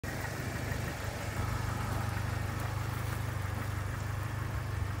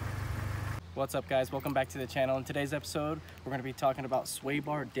What's up, guys? Welcome back to the channel. In today's episode, we're going to be talking about sway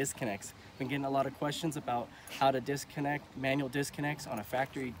bar disconnects. Been getting a lot of questions about how to disconnect manual disconnects on a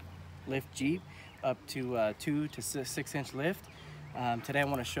factory lift Jeep up to 2 to 6 inch lift. Today I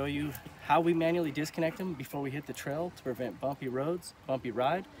want to show you how we manually disconnect them before we hit the trail to prevent bumpy roads, bumpy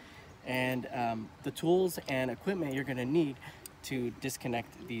ride, and the tools and equipment you're going to need to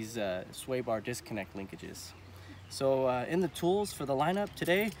disconnect these sway bar disconnect linkages. So in the tools for the lineup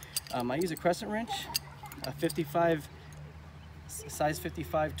today, I use a crescent wrench, a size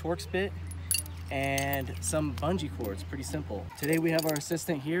 55 Torx bit, and some bungee cords. Pretty simple. Today we have our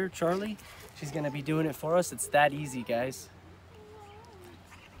assistant here, Charlie. She's gonna be doing it for us. It's that easy, guys.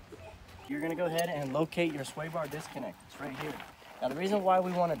 You're gonna go ahead and locate your sway bar disconnect. It's right here. Now the reason why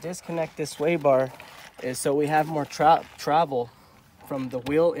we wanna disconnect this sway bar is so we have more travel from the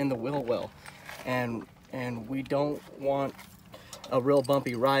wheel in the wheel well. And we don't want a real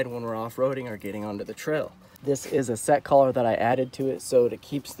bumpy ride when we're off-roading or getting onto the trail. This is a set collar that I added to it so it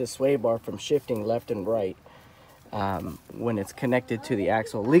keeps the sway bar from shifting left and right when it's connected to the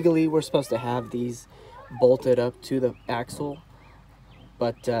axle. Legally, we're supposed to have these bolted up to the axle,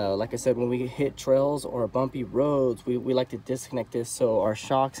 but like I said, when we hit trails or bumpy roads, we like to disconnect this so our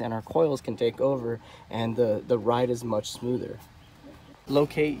shocks and our coils can take over and the ride is much smoother.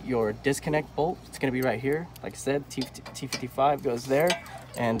 Locate your disconnect bolt. It's going to be right here. Like I said, T55 goes there,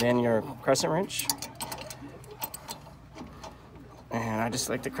 and then your crescent wrench. And I just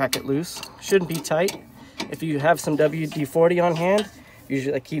like to crack it loose. Shouldn't be tight. If you have some WD-40 on hand,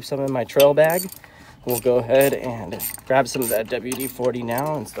 usually I keep some in my trail bag. We'll go ahead and grab some of that WD-40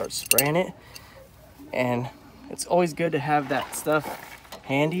 now and start spraying it. And it's always good to have that stuff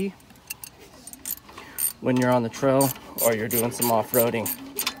handy when you're on the trail or you're doing some off-roading.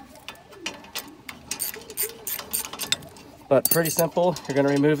 But pretty simple. You're going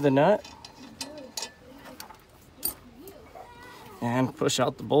to remove the nut and push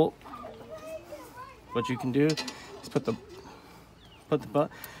out the bolt. What you can do is put the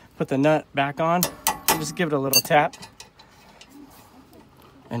nut back on and just give it a little tap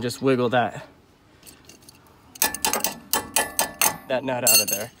and just wiggle that nut out of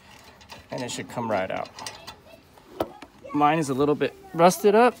there, and it should come right out. Mine is a little bit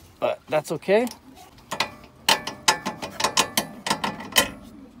rusted up, but that's okay.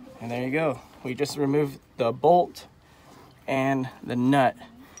 And there you go. We just removed the bolt and the nut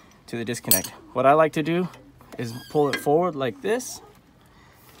to the disconnect. What I like to do is pull it forward like this,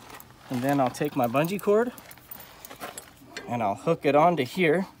 and then I'll take my bungee cord and I'll hook it onto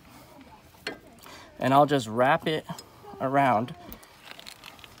here, and I'll just wrap it around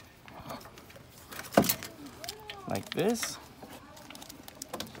like this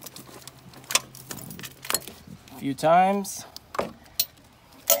a few times.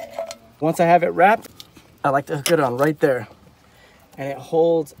 Once I have it wrapped, I like to hook it on right there, and it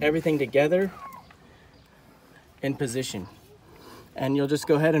holds everything together in position. And you'll just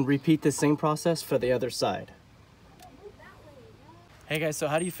go ahead and repeat the same process for the other side. Hey guys, so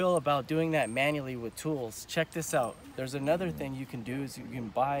how do you feel about doing that manually with tools? Check this out. There's another thing you can do is you can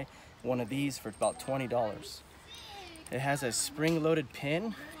buy one of these for about $20. It has a spring-loaded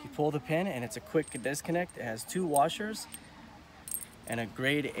pin. You pull the pin and it's a quick disconnect. It has 2 washers and a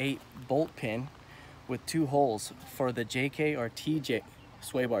grade 8 bolt pin with 2 holes for the JK or TJ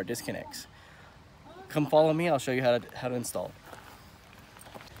sway bar disconnects. Come follow me, I'll show you how to install it.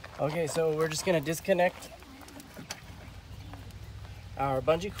 Okay, so we're just gonna disconnect our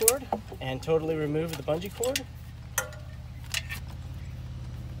bungee cord and totally remove the bungee cord.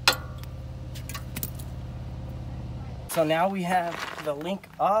 So now we have the link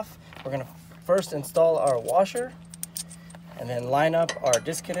off. We're gonna first install our washer and then line up our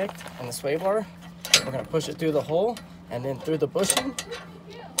disconnect and the sway bar. We're gonna push it through the hole and then through the bushing,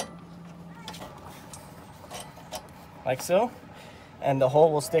 like so. And the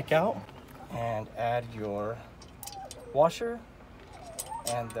hole will stick out, and add your washer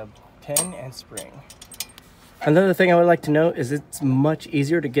and the pin and spring. Another thing I would like to note is it's much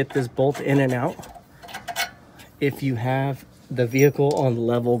easier to get this bolt in and out if you have the vehicle on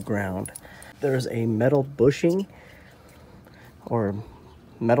level ground. There's a metal bushing or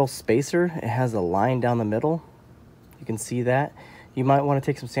metal spacer. It has a line down the middle. You can see that. You might want to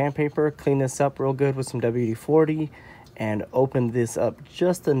take some sandpaper, clean this up real good with some WD-40, and open this up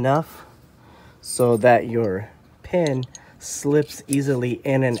just enough so that your pin slips easily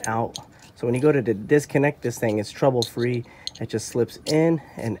in and out. So when you go to disconnect this thing, it's trouble-free. It just slips in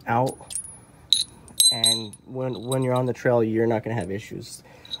and out. And when you're on the trail, you're not going to have issues.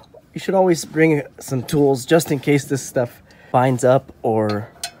 You should always bring some tools just in case this stuff binds up or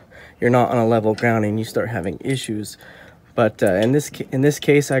you're not on a level ground and you start having issues. But in this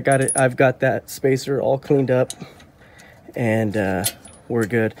case, I've got that spacer all cleaned up, and we're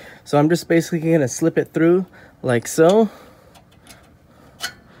good. So I'm just basically gonna slip it through like so,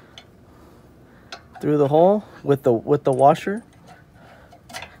 through the hole with the washer.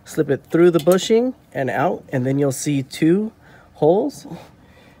 Slip it through the bushing and out, and then you'll see 2 holes.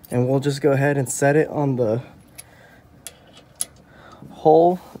 And we'll just go ahead and set it on the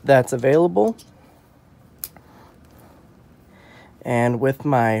hole that's available. And with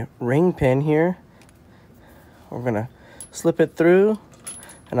my ring pin here, we're gonna slip it through,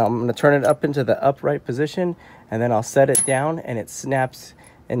 and I'm gonna turn it up into the upright position, and then I'll set it down, and it snaps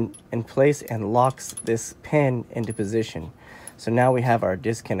in place and locks this pin into position. So now we have our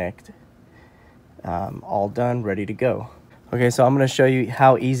disconnect all done, ready to go. Okay, so I'm gonna show you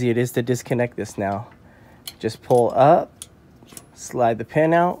how easy it is to disconnect this now. Just pull up, slide the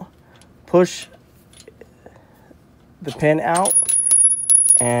pin out, push the pin out,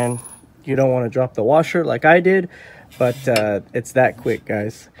 and you don't want to drop the washer like I did, but it's that quick,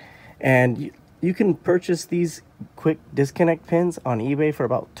 guys. And you can purchase these quick disconnect pins on eBay for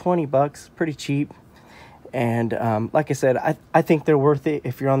about 20 bucks, pretty cheap. And like I said, I think they're worth it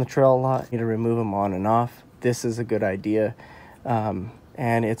if you're on the trail a lot. You need to remove them on and off. This is a good idea.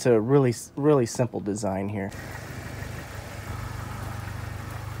 And it's a really simple design here.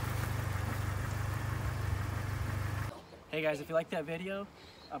 Hey guys, if you like that video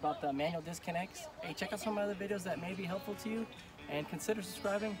about the manual disconnects, hey, check out some other videos that may be helpful to you, and consider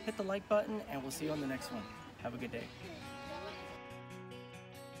subscribing, hit the like button, and we'll see you on the next one. Have a good day.